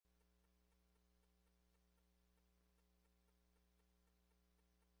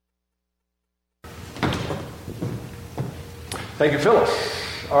Thank you, Phyllis.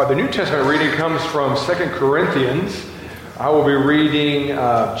 The New Testament reading comes from 2 Corinthians. I will be reading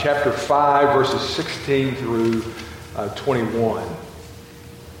chapter 5, verses 16 through 21.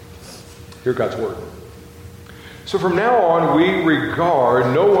 Hear God's word. So from now on, we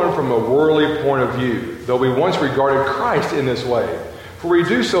regard no one from a worldly point of view, though we once regarded Christ in this way. For we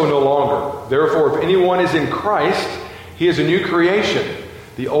do so no longer. Therefore, if anyone is in Christ, he is a new creation.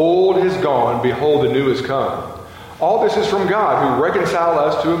 The old is gone, behold, the new is come. All this is from God, who reconciled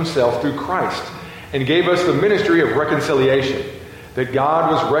us to himself through Christ, and gave us the ministry of reconciliation, that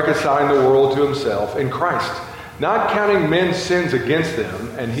God was reconciling the world to himself in Christ, not counting men's sins against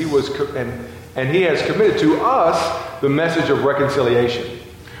them, and he has committed to us the message of reconciliation.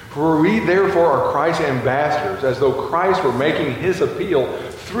 For we therefore are Christ's ambassadors, as though Christ were making his appeal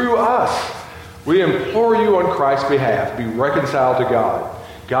through us. We implore you on Christ's behalf, be reconciled to God.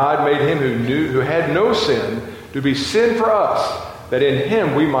 God made him who had no sin to be sin for us, that in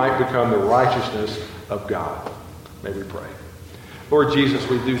him we might become the righteousness of God. May we pray. Lord Jesus,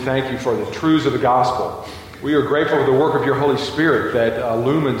 we do thank you for the truths of the gospel. We are grateful for the work of your Holy Spirit that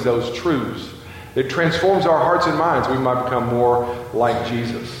illumines those truths, that transforms our hearts and minds. We might become more like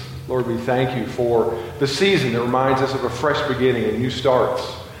Jesus. Lord, we thank you for the season that reminds us of a fresh beginning and new starts.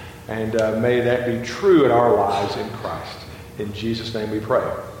 And may that be true in our lives in Christ. In Jesus' name we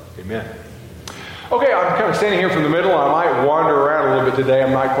pray. Amen. Okay, I'm kind of standing here from the middle. I might wander around a little bit today.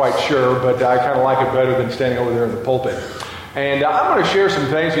 I'm not quite sure, but I kind of like it better than standing over there in the pulpit. And I'm going to share some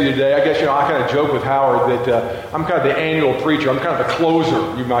things with you today. I guess, I kind of joke with Howard that I'm kind of the annual preacher. I'm kind of the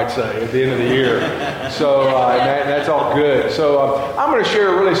closer, you might say, at the end of the year. So that's all good. So I'm going to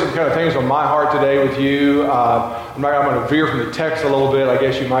share really some kind of things on my heart today with you. I'm going to veer from the text a little bit, I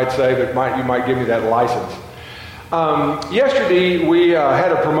guess you might say, but you might give me that license. Yesterday, we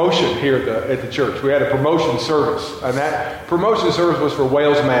had a promotion here at the church. We had a promotion service, and that promotion service was for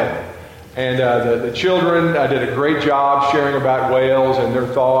Wales Madden. And the children did a great job sharing about Wales and their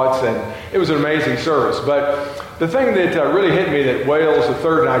thoughts, and it was an amazing service. But the thing that really hit me that Wales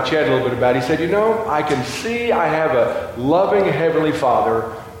III and I chatted a little bit about, he said, I can see I have a loving Heavenly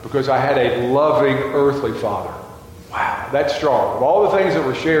Father because I had a loving earthly father. Wow, that's strong. Of all the things that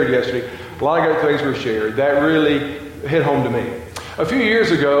were shared yesterday, a lot of good things were shared. That really hit home to me. A few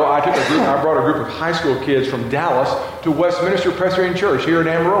years ago, I brought a group of high school kids from Dallas to Westminster Presbyterian Church here in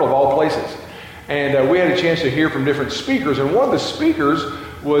Amarillo, of all places. And we had a chance to hear from different speakers. And one of the speakers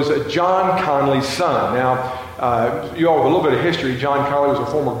was John Connolly's son. Now, you all have a little bit of history. John Connolly was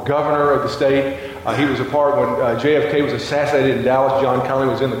a former governor of the state. He was a part when JFK was assassinated in Dallas. John Connolly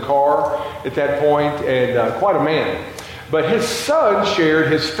was in the car at that point, and quite a man. But his son shared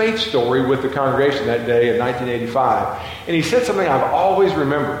his faith story with the congregation that day in 1985. And he said something I've always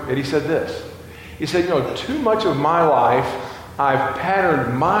remembered. And he said this. He said, too much of my life, I've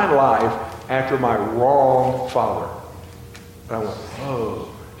patterned my life after my wrong father. And I went,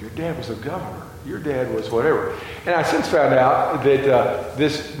 oh, your dad was a governor. Your dad was whatever. And I since found out that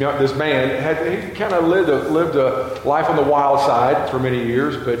this man he kind of lived a life on the wild side for many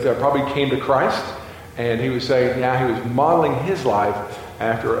years, but probably came to Christ. And he was saying now he was modeling his life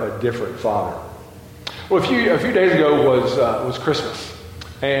after a different father. Well, a few days ago was Christmas.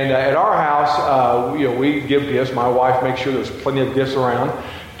 And at our house, we give gifts. My wife makes sure there's plenty of gifts around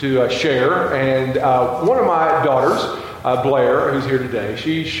to share. And one of my daughters, Blair, who's here today,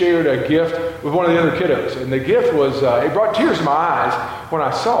 she shared a gift with one of the other kiddos. And the gift was, it brought tears to my eyes when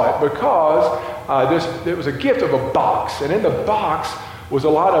I saw it because it was a gift of a box. And in the box was a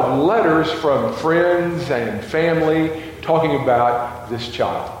lot of letters from friends and family talking about this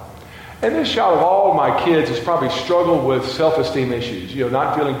child. And this child, of all my kids, has probably struggled with self-esteem issues,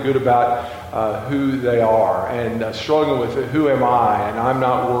 not feeling good about who they are and struggling with who am I and I'm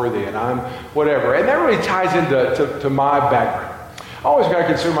not worthy and I'm whatever. And that really ties into my background. I always kind of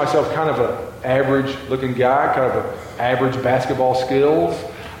consider myself kind of an average-looking guy, kind of an average basketball skills,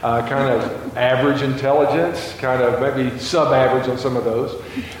 kind of average intelligence, kind of maybe sub-average on some of those.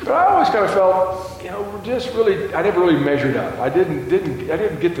 But I always kind of felt, I never really measured up. I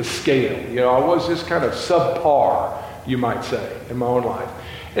didn't get the scale. I was just kind of subpar, you might say, in my own life.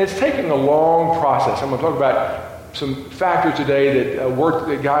 And it's taken a long process. I'm going to talk about some factors today that work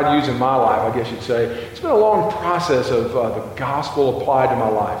that God used in my life, I guess you'd say. It's been a long process of the gospel applied to my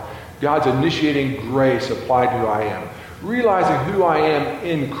life. God's initiating grace applied to who I am. Realizing who I am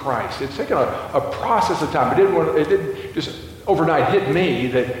in Christ. It's taken a process of time. It didn't just overnight hit me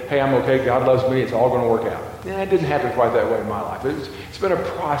that, hey, I'm okay, God loves me, it's all going to work out. It didn't happen quite that way in my life. It's been a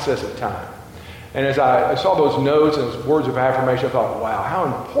process of time. And as I saw those notes and those words of affirmation, I thought, wow, how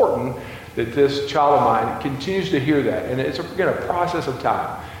important that this child of mine continues to hear that. And it's, again, a process of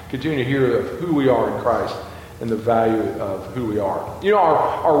time. Continue to hear of who we are in Christ and the value of who we are. You know,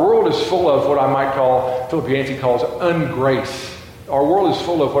 our world is full of what I might call, Philip Yancey calls ungrace. Our world is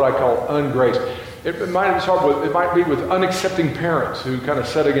full of what I call ungrace. It might be with unaccepting parents who kind of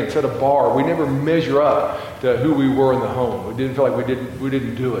set a bar. We never measure up to who we were in the home. We didn't feel like we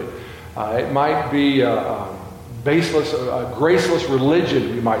didn't do it. It might be baseless, graceless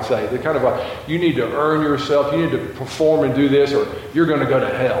religion, you might say. The kind of you need to earn yourself, you need to perform and do this, or you're going to go to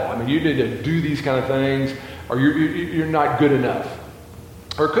hell. I mean, you need to do these kind of things, or you're not good enough.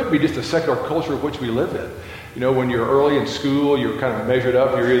 Or it could be just the secular culture of which we live in. You know, when you're early in school, you're kind of measured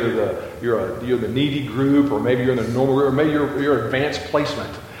up. You're either you're the needy group, or maybe you're in the normal group, or maybe you're advanced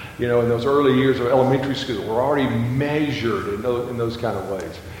placement. You know, in those early years of elementary school, we're already measured in those kind of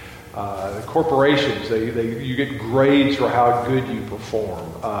ways. Corporations, you get grades for how good you perform.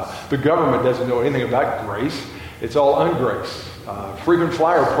 The government doesn't know anything about grace. It's all ungrace. Frequent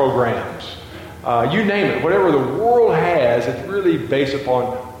flyer programs. You name it. Whatever the world has, it's really based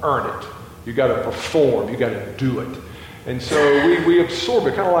upon earn it. You got to perform. You got to do it. And so we absorb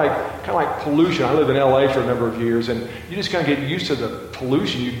it, kind of like pollution. I lived in LA for a number of years, and you just kind of get used to the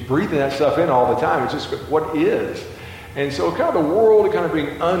pollution. You breathe that stuff in all the time. It's just what is. And so kind of the world kind of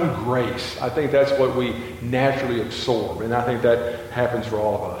being ungrace, I think that's what we naturally absorb. And I think that happens for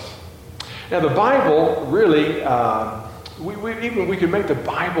all of us. Now the Bible really, we can make the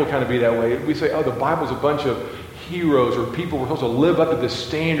Bible kind of be that way. We say, oh, the Bible's a bunch of heroes or people who are supposed to live up to the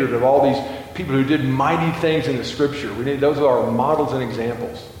standard of all these people who did mighty things in the Scripture. Those are our models and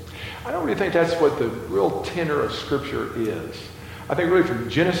examples. I don't really think that's what the real tenor of Scripture is. I think really from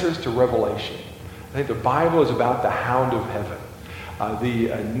Genesis to Revelation, I think the Bible is about the hound of heaven,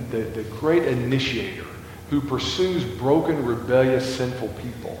 the great initiator who pursues broken, rebellious, sinful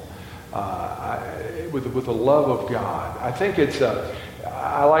people with the love of God. I think it's,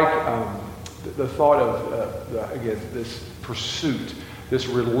 I like the thought of, again, this pursuit, this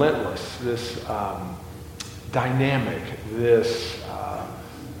relentless, this dynamic, this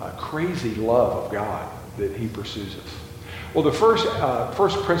crazy love of God that he pursues us. Well, the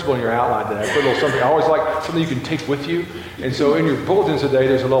first principle in your outline today, I put a little something. I always like something you can take with you. And so in your bulletins today,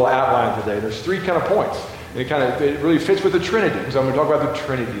 there's a little outline today. There's 3 kind of points. And it really fits with the Trinity, because I'm going to talk about the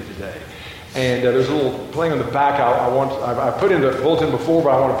Trinity today. And there's a little thing on the back I put in the bulletin before,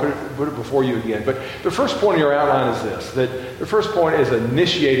 but I want to put it before you again. But the first point in your outline is this, that the first point is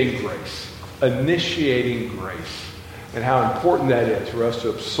initiating grace. Initiating grace. And how important that is for us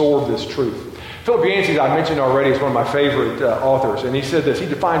to absorb this truth. Philip Yancey, I mentioned already, is one of my favorite authors, and he said this. He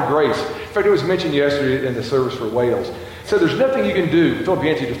defined grace. In fact, it was mentioned yesterday in the service for Wales. He said, there's nothing you can do. Philip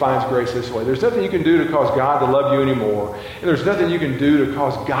Yancey defines grace this way. There's nothing you can do to cause God to love you anymore, and there's nothing you can do to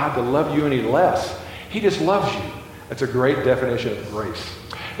cause God to love you any less. He just loves you. That's a great definition of grace.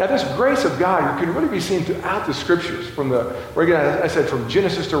 Now, this grace of God can really be seen throughout the Scriptures, from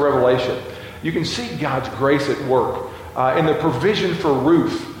Genesis to Revelation. You can see God's grace at work in the provision for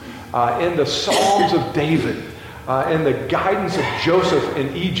Ruth, in the Psalms of David, in the guidance of Joseph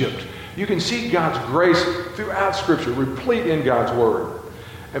in Egypt. You can see God's grace throughout Scripture, replete in God's Word.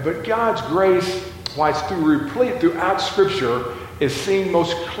 But God's grace, why it's replete throughout Scripture, is seen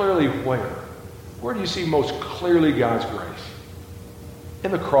most clearly where? Where do you see most clearly God's grace?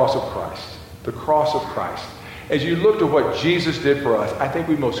 In the cross of Christ. The cross of Christ. As you look to what Jesus did for us, I think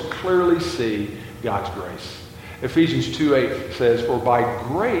we most clearly see God's grace. Ephesians 2:8 says, for by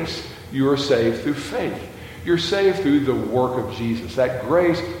grace you are saved through faith. You're saved through the work of Jesus. That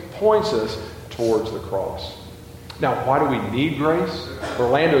grace points us towards the cross. Now, why do we need grace?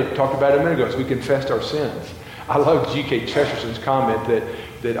 Orlando talked about it a minute ago as we confessed our sins. I love G.K. Chesterson's comment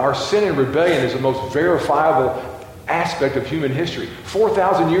that our sin and rebellion is the most verifiable aspect of human history.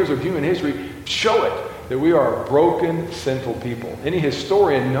 4,000 years of human history show it, that we are broken, sinful people. Any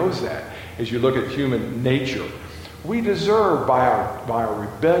historian knows that as you look at human nature. We deserve, by our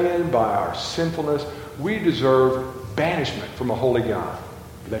rebellion, by our sinfulness, we deserve banishment from a holy God.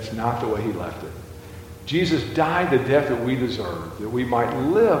 But that's not the way he left it. Jesus died the death that we deserve, that we might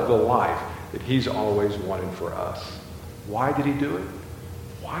live the life that he's always wanted for us. Why did he do it?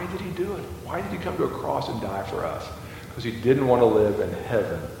 Why did he do it? Why did he come to a cross and die for us? Because he didn't want to live in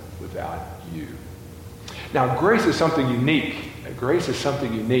heaven without you. Now, grace is something unique. Grace is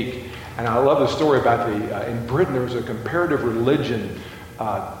something unique. And I love the story about in Britain, there was a comparative religion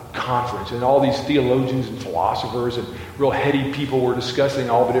conference, and all these theologians and philosophers and real heady people were discussing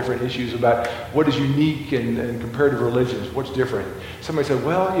all the different issues about what is unique and comparative religions, what's different. Somebody said,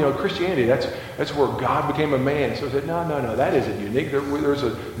 well, Christianity, that's where God became a man. So I said, no, that isn't unique. There's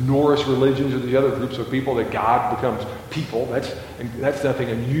a Norse religions or the other groups of people that God becomes people. That's nothing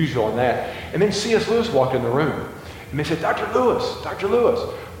unusual in that. And then C.S. Lewis walked in the room, and they said, Dr. Lewis,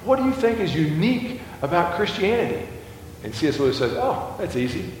 what do you think is unique about Christianity? And C.S. Lewis says, oh, that's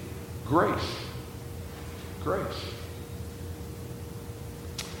easy. Grace.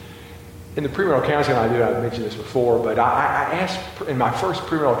 In the premarital counseling I do, I've mentioned this before, but I asked, in my first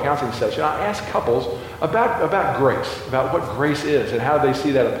premarital counseling session, I asked couples about grace, about what grace is and how they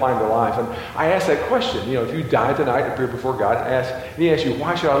see that applying to their life. And I asked that question, if you died tonight and appeared before God, and he asked you,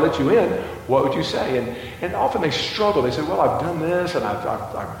 why should I let you in? What would you say? And often they struggle. They say, well, I've done this, and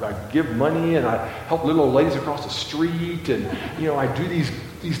I give money, and I help little old ladies across the street, and, I do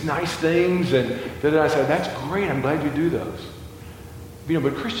these nice things. And then I said, that's great. I'm glad you do those.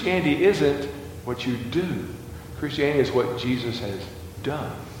 But Christianity isn't what you do. Christianity is what Jesus has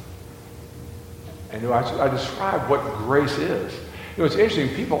done. And I describe what grace is. It's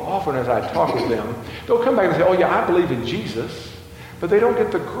interesting. People often, as I talk with them, they'll come back and say, oh, yeah, I believe in Jesus. But they don't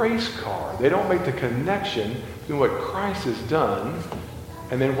get the grace card. They don't make the connection between what Christ has done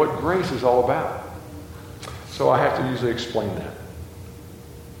and then what grace is all about. So I have to usually explain that.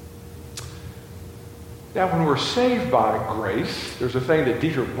 Now, when we're saved by grace, there's a thing that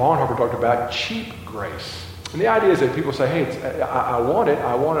Dietrich Bonhoeffer talked about, cheap grace. And the idea is that people say, hey, I want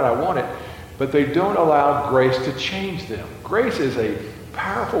it, but they don't allow grace to change them. Grace is a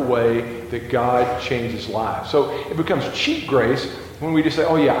powerful way that God changes lives. So it becomes cheap grace when we just say,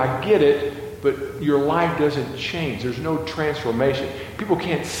 oh yeah, I get it, but your life doesn't change. There's no transformation. People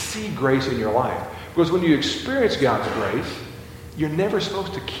can't see grace in your life. Because when you experience God's grace, you're never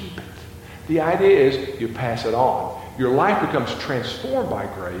supposed to keep it. The idea is you pass it on. Your life becomes transformed by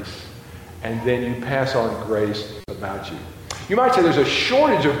grace, and then you pass on grace about you. You might say there's a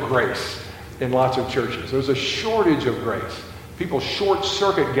shortage of grace in lots of churches. There's a shortage of grace. People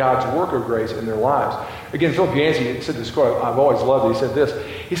short-circuit God's work of grace in their lives. Again, Philip Yancey said this quote, I've always loved it. He said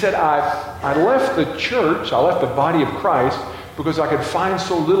this. He said, I left the church, I left the body of Christ because I could find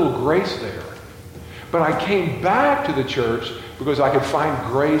so little grace there. But I came back to the church because I could find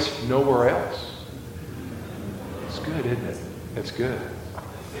grace nowhere else. It's good, isn't it? It's good.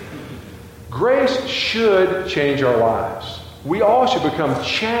 Grace should change our lives. We all should become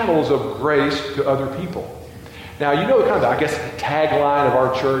channels of grace to other people. Now, the kind of, tagline of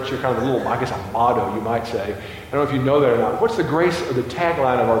our church, or kind of a little, a motto, you might say. I don't know if you know that or not. What's the grace of the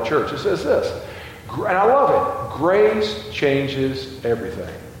tagline of our church? It says this, and I love it. Grace changes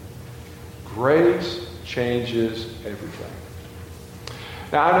everything. Grace changes everything.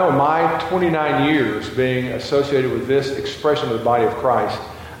 Now, I know in my 29 years being associated with this expression of the body of Christ,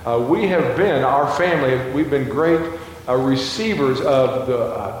 we have been, our family, we've been great receivers of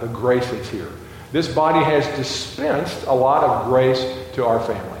the grace that's here. This body has dispensed a lot of grace to our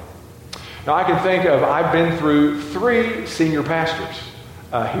family. Now, I can think of, I've been through 3 senior pastors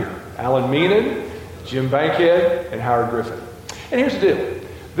here. Alan Meenan, Jim Bankhead, and Howard Griffin. And here's the deal.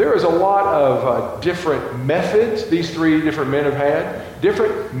 There is a lot of different methods these 3 different men have had.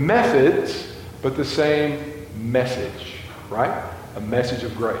 Different methods, but the same message, right? A message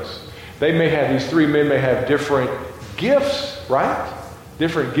of grace. These 3 men may have different gifts, right?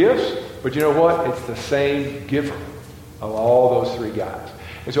 Different gifts, but you know what? It's the same giver of all those 3 guys.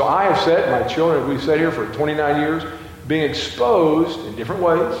 And so I have sat, my children, we've sat here for 29 years, being exposed in different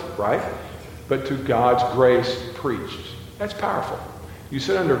ways, right? But to God's grace preached. That's powerful. You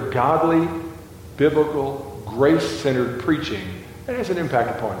sit under godly, biblical, grace-centered preaching, it has an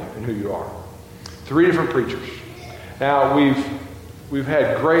impact upon you and who you are. 3 different preachers. Now, we've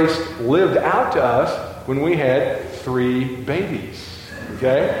had grace lived out to us when we had 3 babies.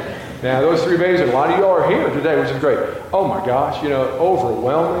 Okay? Now, those 3 babies, and a lot of you all are here today, which is great. Oh my gosh,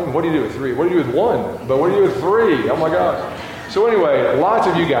 overwhelming. What do you do with 3? What do you do with 1? But what do you do with 3? Oh my gosh. So anyway, lots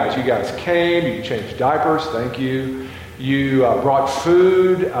of you guys came, you changed diapers, thank you. You brought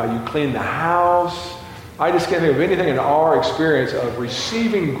food, you cleaned the house. I just can't think of anything in our experience of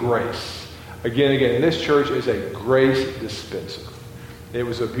receiving grace. Again, this church is a grace dispenser. It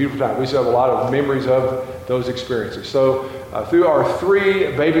was a beautiful time. We still have a lot of memories of those experiences. So through our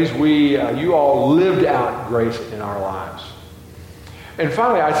 3 babies, you all lived out grace in our lives. And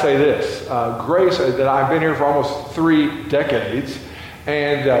finally, I'd say this. Grace, that I've been here for almost 3 decades,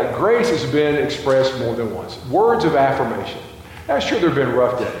 and grace has been expressed more than once. Words of affirmation. Now, sure, there have been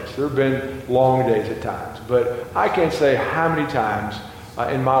rough days. There have been long days at times. But I can't say how many times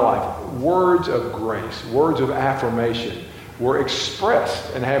in my life, words of grace, words of affirmation were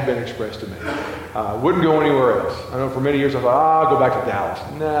expressed and have been expressed to me. Wouldn't go anywhere else. I know for many years I thought, I'll go back to Dallas.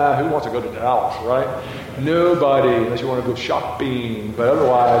 Nah, who wants to go to Dallas, right? Nobody, unless you want to go shopping. But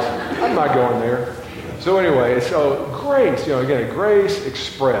otherwise, I'm not going there. So anyway, so grace, again, grace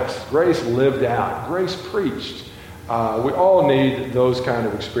expressed, grace lived out, grace preached. We all need those kind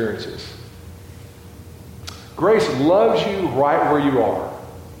of experiences. Grace loves you right where you are.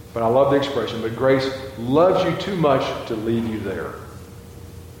 But I love the expression, but grace loves you too much to leave you there.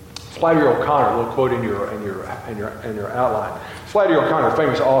 Flannery O'Connor, a little quote in your outline. Flannery O'Connor,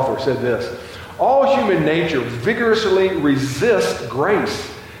 famous author, said this: all human nature vigorously resists grace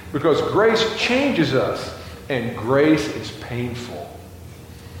because grace changes us and grace is painful.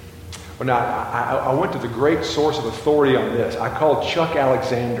 Well, now, I went to the great source of authority on this. I called Chuck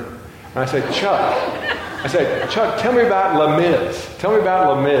Alexander. And I said, Chuck, tell me about Les Mis. Tell me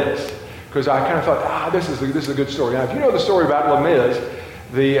about Les Mis. Because I kind of thought, this is a good story. Now, if you know the story about Les Mis,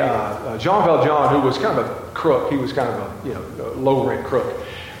 the Jean Valjean, who was kind of a crook, he was kind of a low-rent crook,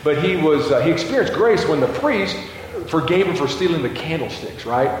 but he experienced grace when the priest forgave him for stealing the candlesticks,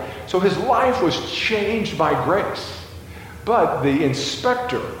 right? So his life was changed by grace. But the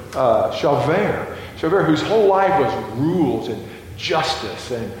inspector, Javert, whose whole life was rules and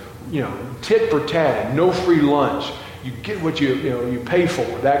justice and tit for tat and no free lunch. You get what you pay for,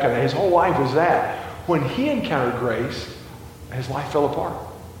 that kind of. His whole life was that. When he encountered grace, his life fell apart,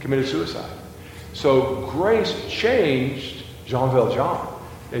 committed suicide. So grace changed Jean Valjean,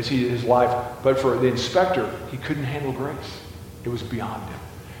 his life, but for the inspector, he couldn't handle grace. It was beyond him.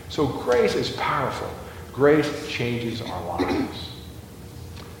 So grace is powerful. Grace changes our lives.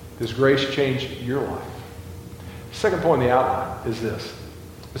 Does grace change your life? Second point in the outline is this.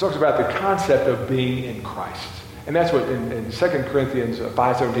 It talks about the concept of being in Christ. And that's what in 2 Corinthians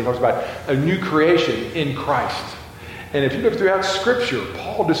 5:17 talks about a new creation in Christ. And if you look throughout Scripture,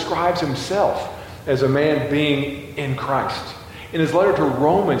 Paul describes himself as a man being in Christ. In his letter to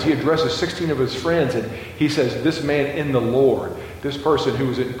Romans, he addresses 16 of his friends, and he says, this man in the Lord, this person who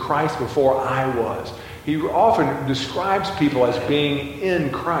was in Christ before I was. He often describes people as being in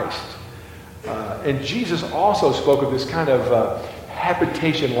Christ. And Jesus also spoke of this kind of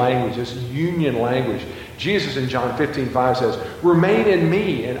habitation language, this union language. Jesus in John 15:5 says, remain in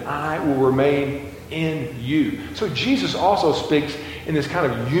me and I will remain in you. So Jesus also speaks in this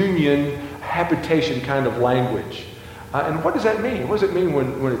kind of union, habitation kind of language. And what does that mean? What does it mean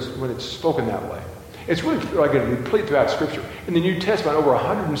when it's spoken that way? It's really replete throughout Scripture. In the New Testament, over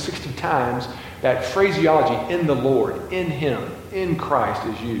 160 times, that phraseology, in the Lord, in Him, in Christ,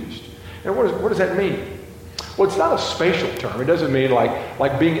 is used. And what does that mean? Well, it's not a spatial term. It doesn't mean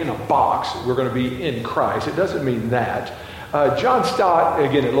like being in a box, we're going to be in Christ. It doesn't mean that. John Stott,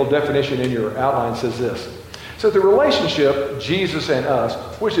 again, a little definition in your outline, says this. So the relationship, Jesus and us,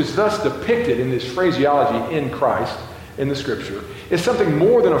 which is thus depicted in this phraseology, in Christ, in the Scripture, is something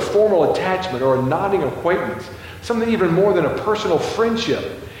more than a formal attachment or a nodding acquaintance, something even more than a personal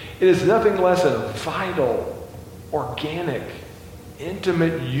friendship. It is nothing less than a vital, organic,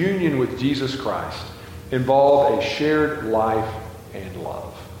 intimate union with Jesus Christ, involved a shared life and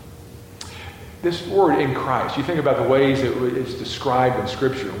love. This word in Christ, you think about the ways it's described in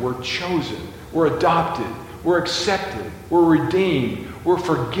Scripture. We're chosen, we're adopted, we're accepted, we're redeemed, we're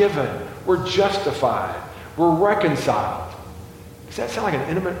forgiven, we're justified, we're reconciled. Does that sound like an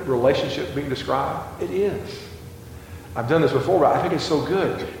intimate relationship being described? It is. I've done this before, but I think it's so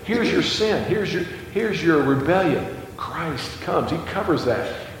good. Here's your sin. Here's your rebellion. Christ comes. He covers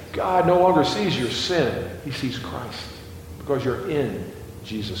that. God no longer sees your sin. He sees Christ because you're in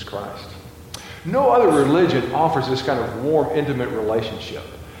Jesus Christ. No other religion offers this kind of warm, intimate relationship.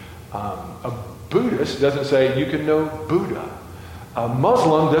 A Buddhist doesn't say you can know Buddha. A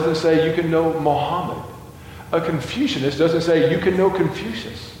Muslim doesn't say you can know Muhammad. A Confucianist doesn't say you can know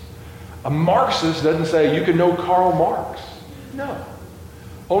Confucius. A Marxist doesn't say you can know Karl Marx. No.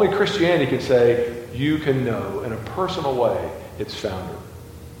 Only Christianity can say you can know in a personal way its founder.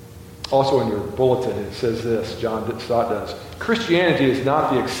 Also in your bulletin it says this, John Stott does. Christianity is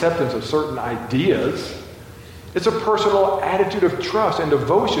not the acceptance of certain ideas. It's a personal attitude of trust and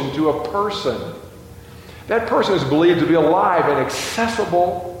devotion to a person. That person is believed to be alive and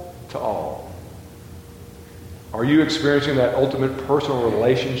accessible to all. Are you experiencing that ultimate personal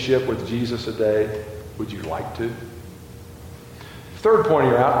relationship with Jesus today? Would you like to? Third point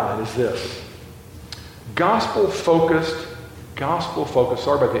in your outline is this. Gospel-focused,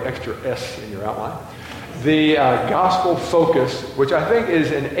 sorry about the extra S in your outline. The gospel focus, which I think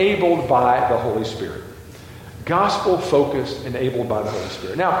is enabled by the Holy Spirit. Gospel-focused, enabled by the Holy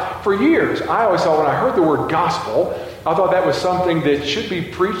Spirit. Now, for years, I always thought when I heard the word gospel, I thought that was something that should be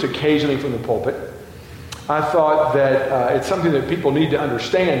preached occasionally from the pulpit. I thought that it's something that people need to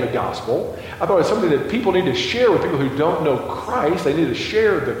understand the gospel. I thought it's something that people need to share with people who don't know Christ. They need to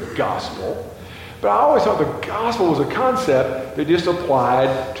share the gospel. But I always thought the gospel was a concept that just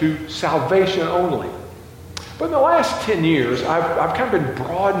applied to salvation only. But in the last 10 years, I've kind of been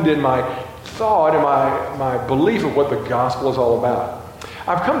broadened in my thought and my belief of what the gospel is all about.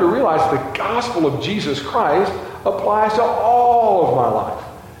 I've come to realize the gospel of Jesus Christ applies to all of my life,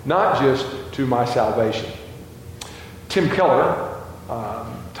 not just to my salvation. Tim Keller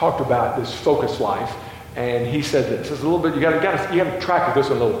talked about this focused life, and he said this. It's a little bit, you got to track with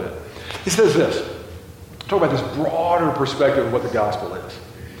this a little bit. He says this. Talk about this broader perspective of what the gospel is.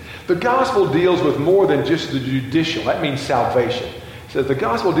 The gospel deals with more than just the judicial. That means salvation. He says the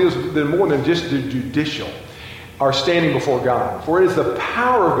gospel deals with more than just the judicial, our standing before God. For it is the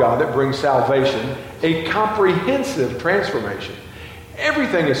power of God that brings salvation, a comprehensive transformation.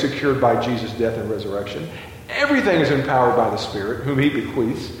 Everything is secured by Jesus' death and resurrection. Everything is empowered by the Spirit, whom he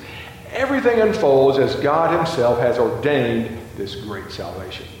bequeaths. Everything unfolds as God himself has ordained this great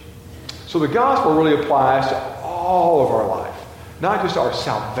salvation. So the gospel really applies to all of our life, not just our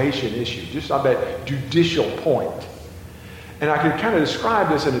salvation issue, just on that judicial point. And I can kind of describe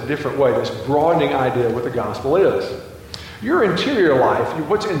this in a different way, this broadening idea of what the gospel is. Your interior life,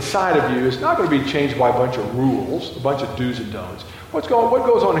 what's inside of you, is not going to be changed by a bunch of rules, a bunch of do's and don'ts. What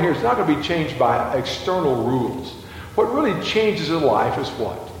goes on here is not going to be changed by external rules. What really changes in life is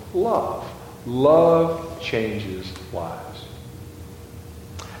what? Love. Love changes lives.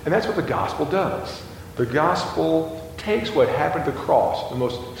 And that's what the gospel does. The gospel takes what happened at the cross, the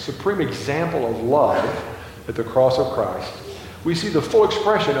most supreme example of love at the cross of Christ. We see the full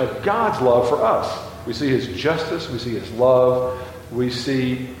expression of God's love for us. We see his justice, we see his love, we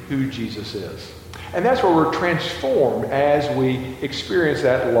see who Jesus is. And that's where we're transformed as we experience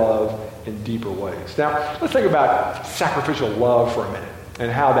that love in deeper ways. Now, let's think about sacrificial love for a minute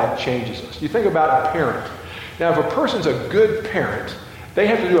and how that changes us. You think about a parent. Now, if a person's a good parent, they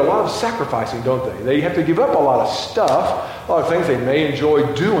have to do a lot of sacrificing, don't they? They have to give up a lot of stuff, a lot of things they may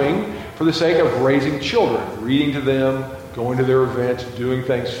enjoy doing for the sake of raising children, reading to them, going to their events, doing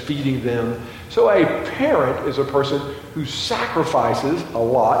things, feeding them. So a parent is a person who sacrifices a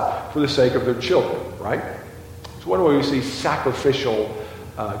lot for the sake of their children, right? So one way we see sacrificial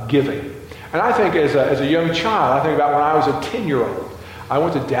giving. And I think as a young child, I think about when I was a 10-year-old. I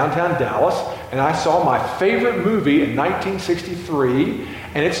went to downtown Dallas, and I saw my favorite movie in 1963,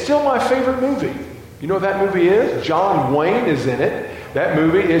 and it's still my favorite movie. You know what that movie is? John Wayne is in it. That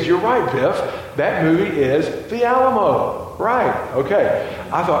movie is, you're right, Biff, that movie is The Alamo. Right, okay.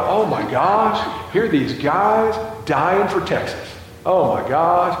 I thought, oh my gosh, here are these guys dying for Texas. Oh my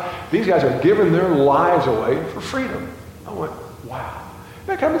gosh, these guys are giving their lives away for freedom. I went, wow.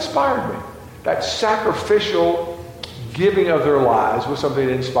 That kind of inspired me. That sacrificial giving of their lives was something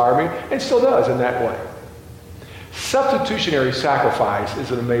that inspired me, and still does in that way. Substitutionary sacrifice is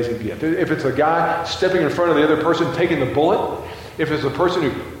an amazing gift. If it's a guy stepping in front of the other person, taking the bullet, if it's a person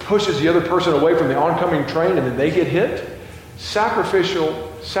who pushes the other person away from the oncoming train and then they get hit,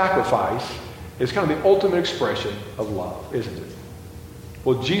 sacrificial sacrifice is kind of the ultimate expression of love, isn't it?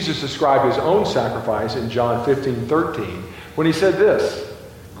 Well, Jesus described his own sacrifice in John 15:13 when he said this,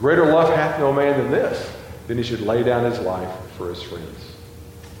 "Greater love hath no man than this, then he should lay down his life for his friends."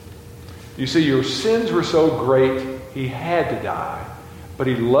 You see, your sins were so great, he had to die. But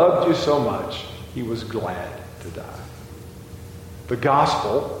he loved you so much, he was glad to die. The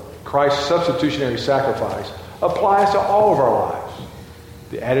gospel, Christ's substitutionary sacrifice, applies to all of our lives.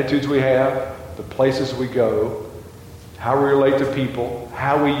 The attitudes we have, the places we go, how we relate to people,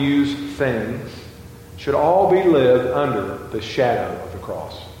 how we use things, should all be lived under the shadow of the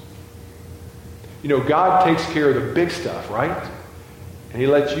cross. You know, God takes care of the big stuff, right? And he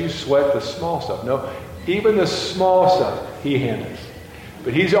lets you sweat the small stuff. No, even the small stuff he handles.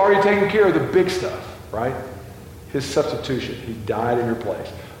 But he's already taken care of the big stuff, right? His substitution. He died in your place.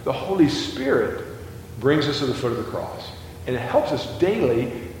 The Holy Spirit brings us to the foot of the cross. And it helps us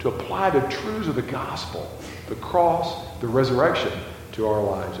daily to apply the truths of the gospel, the cross, the resurrection, to our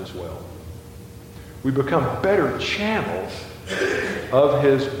lives as well. We become better channels of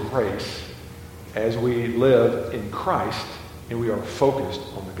his grace as we live in Christ and we are focused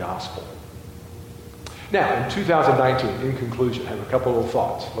on the gospel. Now, in 2019, in conclusion, I have a couple of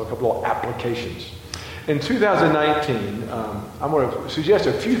thoughts, a couple of applications. In 2019, I'm going to suggest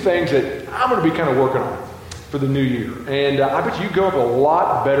a few things that I'm going to be kind of working on for the new year. And I bet you go up with a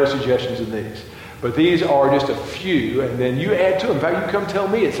lot better suggestions than these. But these are just a few, and then you add to them. In fact, you come tell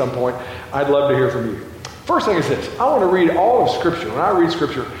me at some point. I'd love to hear from you. First thing is this. I want to read all of Scripture. When I read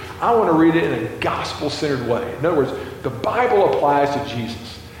Scripture, I want to read it in a gospel-centered way. In other words, the Bible applies to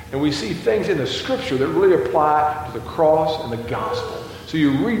Jesus. And we see things in the Scripture that really apply to the cross and the gospel. So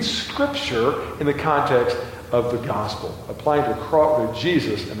you read Scripture in the context of the gospel, applying to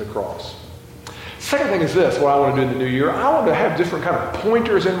Jesus and the cross. Second thing is this, what I want to do in the new year. I want to have different kind of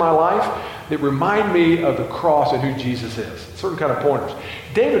pointers in my life that remind me of the cross and who Jesus is. Certain kind of pointers.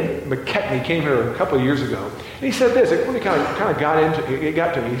 David McKechnie came here a couple of years ago, and he said this. It really kind of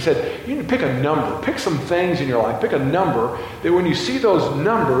got to me. He said, you need to pick a number. Pick some things in your life. Pick a number that when you see those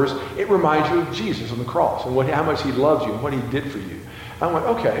numbers, it reminds you of Jesus on the cross and how much he loves you and what he did for you. I went,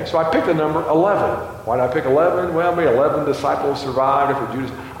 okay. So I picked the number 11. Why did I pick 11? Well, maybe 11 disciples survived after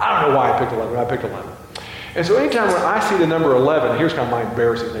Judas. I don't know why I picked 11. I picked 11. And so anytime when I see the number 11, here's kind of my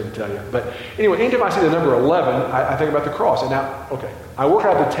embarrassing thing to tell you. But anyway, anytime I see the number 11, I think about the cross. And now, okay, I work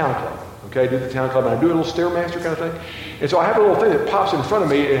out at the town club. Okay, I do the town club, and I do a little Stairmaster kind of thing. And so I have a little thing that pops in front of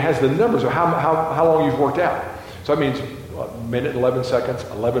me. It has the numbers of how long you've worked out. So that means a minute and 11 seconds,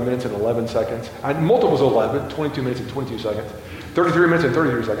 11 minutes and 11 seconds. Multiples of 11, 22 minutes and 22 seconds. 33 minutes and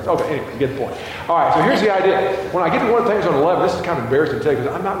 33 seconds. Okay, anyway, you get the point. All right, so here's the idea. When I get to one of the things on 11, this is kind of embarrassing to tell you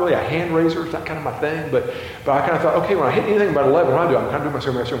because I'm not really a hand raiser. It's not kind of my thing. But I kind of thought, okay, when I hit anything about 11, what I do, I'm kind of doing my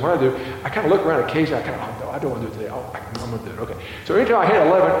sermon. What I do, I kind of look around occasionally. I don't want to do it today. I'm going to do it. Okay. So anytime I hit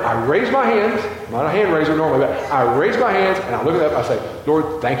 11, I raise my hands. I'm not a hand raiser normally, but I raise my hands and I look at that. I say,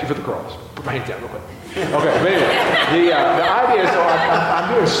 Lord, thank you for the cross. Put my hands down real quick. Okay, but anyway, the idea is so I'm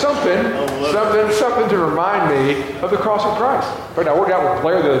doing something to remind me of the cross of Christ. In fact, I worked out with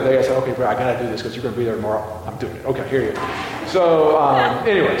Blair the other day. I said, okay, Blair, I got to do this because you're going to be there tomorrow. I'm doing it. Okay, here you go. So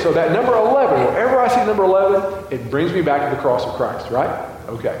anyway, so that number 11, wherever I see number 11, it brings me back to the cross of Christ, right?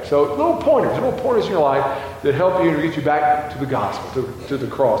 Okay, so little pointers in your life that help you and get you back to the gospel, to the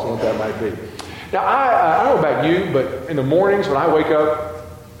cross and what that might be. Now, I don't know about you, but in the mornings when I wake up,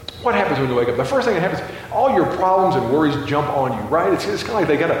 what happens when you wake up? The first thing that happens, all your problems and worries jump on you, right? It's kind of like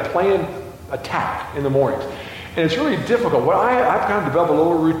they got a planned attack in the mornings. And it's really difficult. Well, I've kind of developed a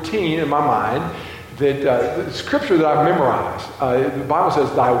little routine in my mind that the scripture that I've memorized, the Bible says,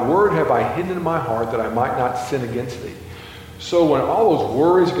 thy word have I hidden in my heart that I might not sin against thee. So when all those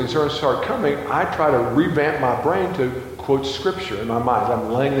worries and concerns start coming, I try to revamp my brain to quote scripture in my mind as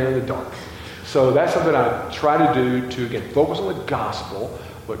I'm laying there in the dark. So that's something I try to do to, again, focus on the gospel,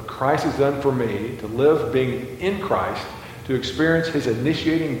 what Christ has done for me, to live being in Christ, to experience his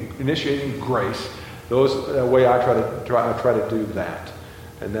initiating grace. Those way I try to do that,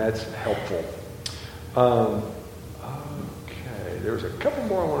 and that's helpful. Okay, there's a couple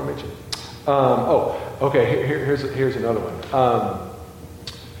more I want to mention. Here's another one.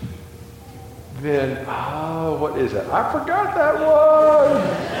 What is it? I forgot that one.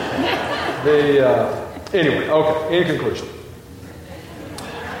 Anyway, okay. In conclusion.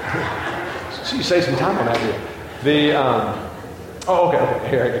 So you save some time on that here.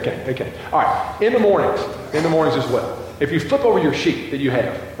 Okay. All right. In the mornings as well. If you flip over your sheet that you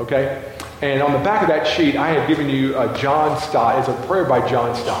have, okay, and on the back of that sheet, I have given you John Stott. It's a prayer by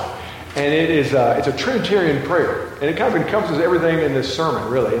John Stott, and it's a Trinitarian prayer, and it kind of encompasses everything in this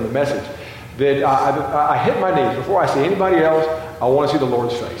sermon, really, in the message. That I hit my knees before I see anybody else. I want to see the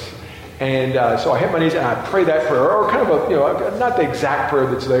Lord's face. And so I hit my knees and I pray that prayer, or kind of not the exact prayer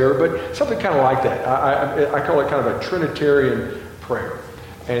that's there, but something kind of like that. I call it kind of a Trinitarian prayer.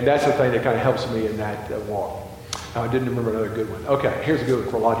 And that's the thing that kind of helps me in that walk. Now, I didn't remember another good one. Okay, here's a good one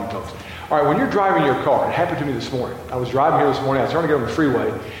for a lot of you folks. All right, when you're driving your car, it happened to me this morning. I was driving here this morning. I was trying to get on the freeway.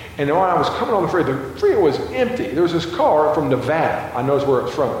 And when I was coming on the freeway was empty. There was this car from Nevada. I noticed where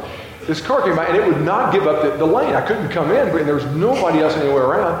it's from. This car came by, and it would not give up the lane. I couldn't come in, but there was nobody else anywhere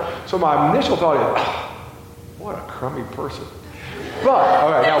around. So my initial thought is, what a crummy person. But, all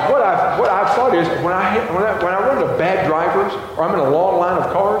right, now what I've thought is, when I run into bad drivers, or I'm in a long line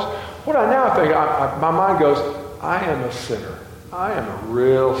of cars, what I now think, my mind goes, I am a sinner. I am a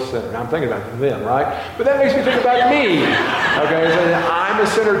real sinner. I'm thinking about them, right? But that makes me think about me. Okay, so I'm a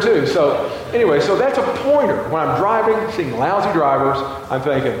sinner too. So anyway, so that's a pointer. When I'm driving, seeing lousy drivers, I'm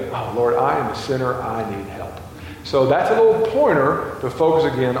thinking, oh Lord, I am a sinner. I need help. So that's a little pointer to focus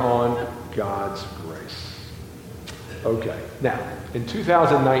again on God's grace. Okay, now in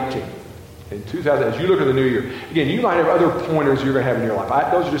 2019, as you look at the new year, again, you might have other pointers you're going to have in your life.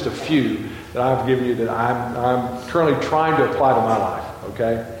 Those are just a few that I've given you that I'm currently trying to apply to my life,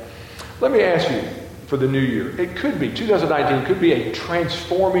 okay? Let me ask you for the new year. It could be, 2019 could be a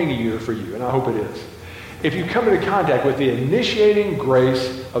transforming year for you, and I hope it is. If you come into contact with the initiating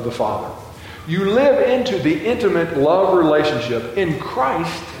grace of the Father. You live into the intimate love relationship in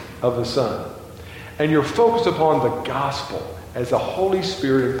Christ of the Son. And you're focused upon the gospel as the Holy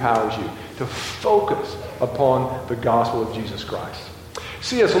Spirit empowers you to focus upon the gospel of Jesus Christ.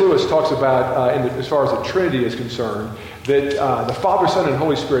 C.S. Lewis talks about, as far as the Trinity is concerned, that the Father, Son, and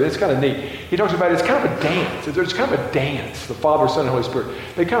Holy Spirit, it's kind of neat. He talks about it's kind of a dance. There's kind of a dance, the Father, Son, and Holy Spirit.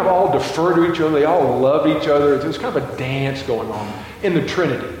 They kind of all defer to each other. They all love each other. There's kind of a dance going on in the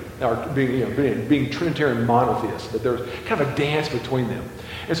Trinity, or being Trinitarian monotheists. But there's kind of a dance between them.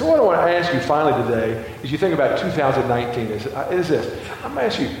 And so what I want to ask you finally today, as you think about 2019, is this. I'm going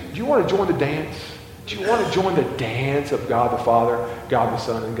to ask you, do you want to join the dance? Do you want to join the dance of God the Father, God the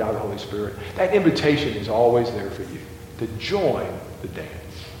Son, and God the Holy Spirit? That invitation is always there for you to join the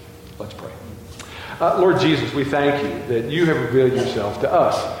dance. Let's pray. Lord Jesus, we thank you that you have revealed yourself to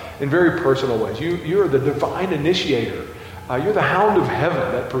us in very personal ways. You are the divine initiator. You're the hound of heaven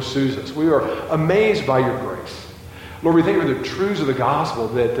that pursues us. We are amazed by your grace. Lord, we thank you for the truths of the gospel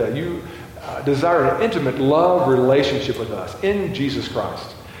that you desire an intimate love relationship with us in Jesus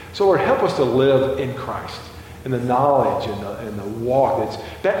Christ. So, Lord, help us to live in Christ, in the knowledge and the walk.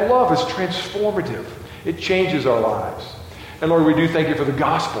 That love is transformative. It changes our lives. And, Lord, we do thank you for the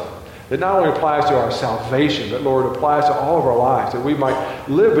gospel that not only applies to our salvation, but, Lord, applies to all of our lives, that we might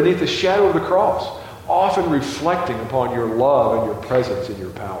live beneath the shadow of the cross, often reflecting upon your love and your presence and your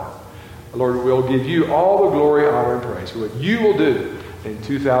power. Lord, we'll give you all the glory, honor, and praise for what you will do in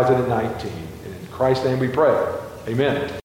 2019. And in Christ's name we pray. Amen.